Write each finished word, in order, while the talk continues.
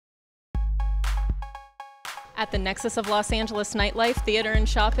At the nexus of Los Angeles nightlife, theater, and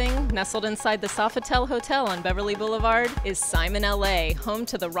shopping, nestled inside the Sofitel Hotel on Beverly Boulevard, is Simon LA, home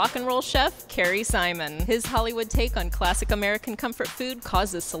to the rock and roll chef, Kerry Simon. His Hollywood take on classic American comfort food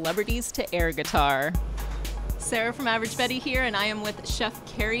causes celebrities to air guitar. Sara from Average Betty here, and I am with Chef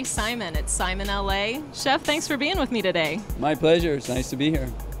Kerry Simon at Simon LA. Chef, thanks for being with me today. My pleasure. It's nice to be here.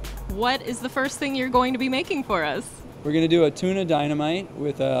 What is the first thing you're going to be making for us? We're going to do a tuna dynamite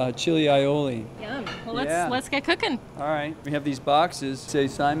with a chili aioli. Yum. Well, let's get cooking. All right. We have these boxes, say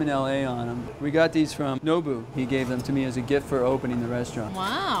Simon LA on them. We got these from Nobu. He gave them to me as a gift for opening the restaurant.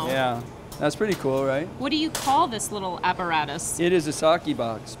 Wow. Yeah. That's pretty cool, right? What do you call this little apparatus? It is a sake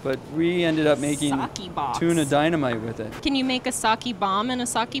box, but we ended up making tuna dynamite with it. Can you make a sake bomb in a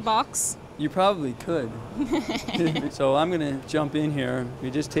sake box? You probably could. So I'm going to jump in here.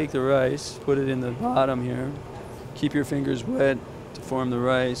 We just take the rice, put it in the bottom here. Keep your fingers wet to form the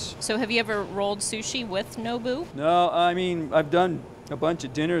rice. So have you ever rolled sushi with Nobu? No, I mean, I've done a bunch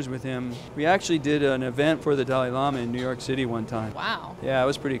of dinners with him. We actually did an event for the Dalai Lama in New York City one time. Wow. Yeah, it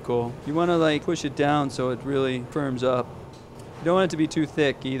was pretty cool. You want to like push it down so it really firms up. You don't want it to be too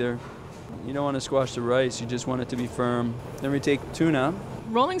thick either. You don't want to squash the rice, you just want it to be firm. Then we take tuna.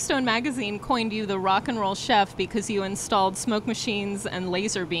 Rolling Stone magazine coined you the rock and roll chef because you installed smoke machines and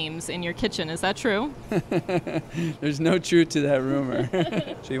laser beams in your kitchen. Is that true? There's no truth to that rumor.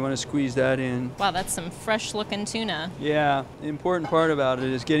 So you want to squeeze that in. Wow, that's some fresh looking tuna. Yeah, the important part about it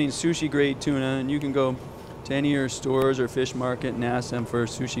is getting sushi grade tuna, and you can go to any of your stores or fish market and ask them for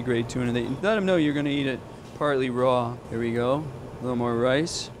sushi grade tuna. They let them know you're going to eat it partly raw. There we go. A little more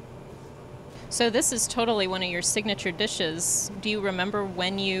rice. So this is totally one of your signature dishes. Do you remember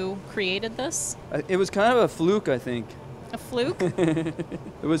when you created this? It was kind of a fluke, I think. A fluke? It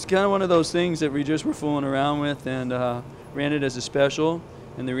was kind of one of those things that we just were fooling around with and ran it as a special,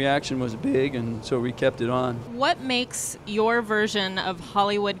 and the reaction was big, and so we kept it on. What makes your version of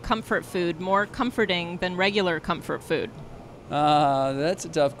Hollywood comfort food more comforting than regular comfort food? That's a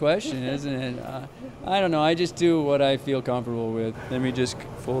tough question, isn't it? I don't know. I just do what I feel comfortable with. Then we just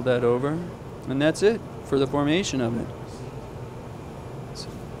fold that over. And that's it for the formation of it. So,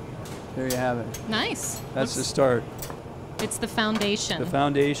 there you have it. Nice. That's the start. It's the foundation. The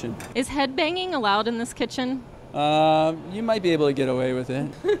foundation. Is head banging allowed in this kitchen? You might be able to get away with it.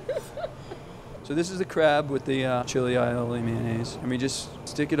 So this is the crab with the chili aioli mayonnaise. And we just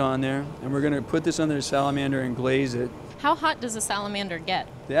stick it on there. And we're going to put this under the salamander and glaze it. How hot does a salamander get?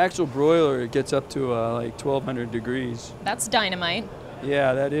 The actual broiler, it gets up to like 1,200 degrees. That's dynamite.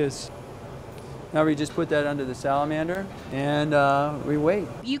 Yeah, that is. Now we just put that under the salamander, and we wait.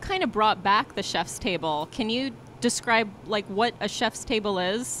 You kind of brought back the chef's table. Can you describe like what a chef's table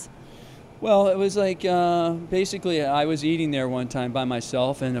is? Well, it was like basically I was eating there one time by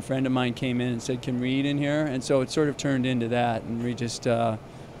myself, and a friend of mine came in and said, "Can we eat in here?" And so it sort of turned into that, and we just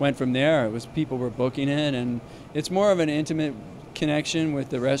went from there. It was people were booking it, and it's more of an intimate connection with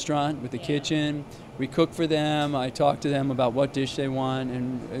the restaurant, with the kitchen. We cook for them. I talk to them about what dish they want,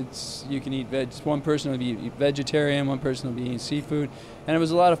 and you can eat veg. One person will be vegetarian, one person will be eating seafood, and it was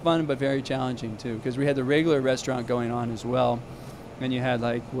a lot of fun, but very challenging too, because we had the regular restaurant going on as well, and you had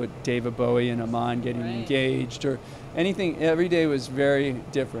like what David Bowie and Aman getting engaged or anything. Every day was very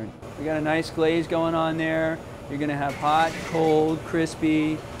different. We got a nice glaze going on there. You're gonna have hot, cold,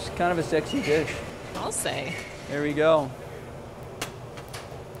 crispy. It's kind of a sexy dish. I'll say. There we go.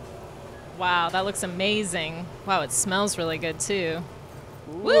 Wow, that looks amazing. Wow, it smells really good too.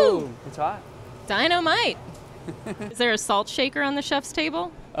 Ooh, woo! It's hot. Dynamite. Is there a salt shaker on the chef's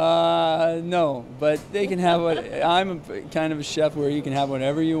table? No, but they can have what. I'm kind of a chef where you can have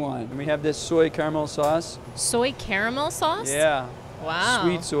whatever you want. And we have this soy caramel sauce. Soy caramel sauce? Yeah. Wow.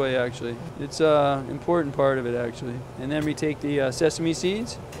 Sweet soy, actually. It's an important part of it, actually. And then we take the sesame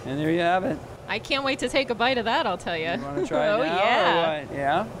seeds, and there you have it. I can't wait to take a bite of that, I'll tell you. You want to try it oh, now yeah. or what?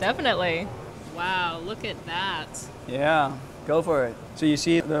 Yeah? Definitely. Wow, look at that. Yeah, go for it. So you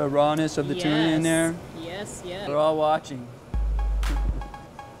see the rawness of the tuna in there? Yes, yes. We're all watching.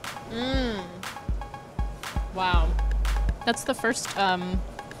 Mmm. Wow. That's the first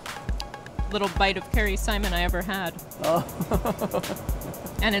little bite of Kerry Simon I ever had. Oh.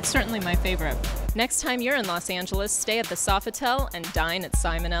 And it's certainly my favorite. Next time you're in Los Angeles, stay at the Sofitel and dine at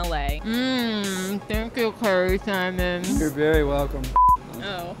Simon LA. Thank you, Kerry Simon. You're very welcome.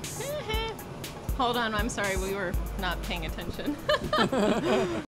 Oh. Hold on, I'm sorry, we were not paying attention.